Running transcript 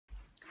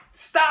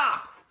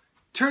Stop!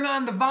 Turn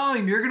on the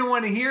volume. You're going to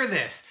want to hear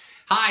this.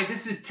 Hi,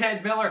 this is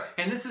Ted Miller,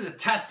 and this is a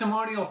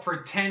testimonial for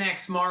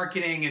TENX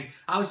Marketing, and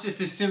I was just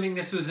assuming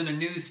this was in a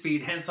news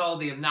feed, hence all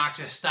the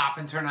obnoxious stop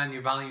and turn on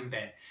your volume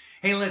bit.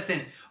 Hey,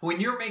 listen, when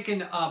you're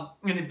making an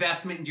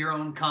investment into your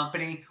own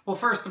company, well,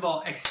 first of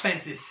all,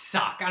 expenses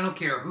suck. I don't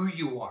care who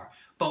you are.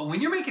 But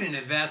when you're making an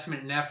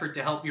investment, an effort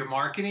to help your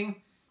marketing,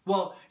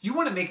 well, you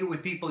want to make it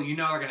with people you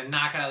know are going to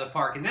knock it out of the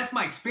park. And that's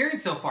my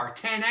experience so far.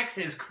 TENX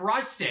has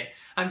crushed it.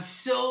 I'm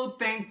so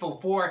thankful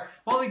for,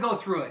 well, let me go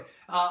through it.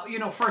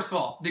 First of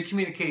all, the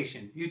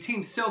communication. Your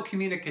team's so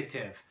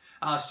communicative.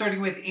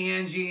 Starting with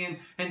Angie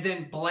and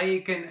then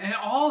Blake and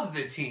all of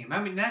the team.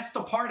 I mean, that's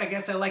the part I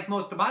guess I like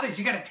most about it is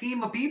you got a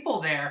team of people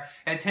there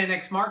at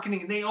TENX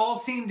Marketing. They all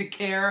seem to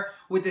care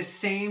with the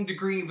same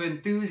degree of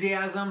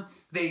enthusiasm.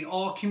 They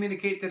all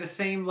communicate to the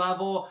same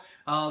level.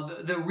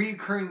 The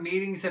recurring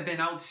meetings have been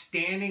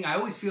outstanding. I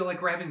always feel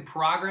like we're having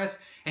progress.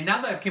 And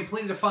now that I've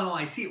completed the funnel,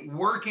 I see it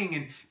working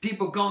and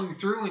people going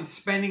through and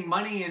spending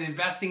money and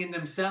investing in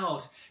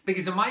themselves.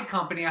 Because in my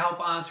company, I help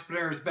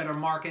entrepreneurs better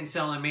market,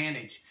 sell, and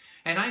manage.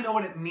 And I know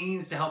what it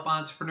means to help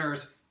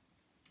entrepreneurs,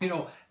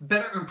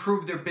 better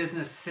improve their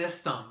business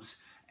systems.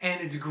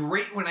 And it's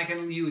great when I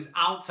can use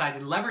outside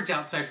and leverage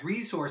outside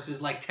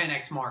resources like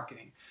TENX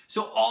Marketing.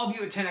 So all of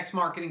you at TENX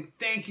Marketing,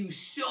 thank you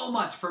so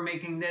much for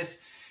making this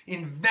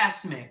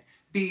investment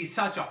be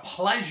such a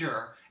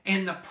pleasure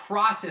and the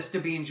process to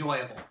be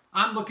enjoyable.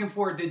 I'm looking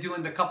forward to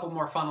doing a couple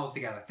more funnels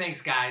together.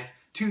 Thanks, guys.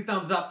 2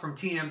 thumbs up from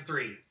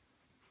TM3.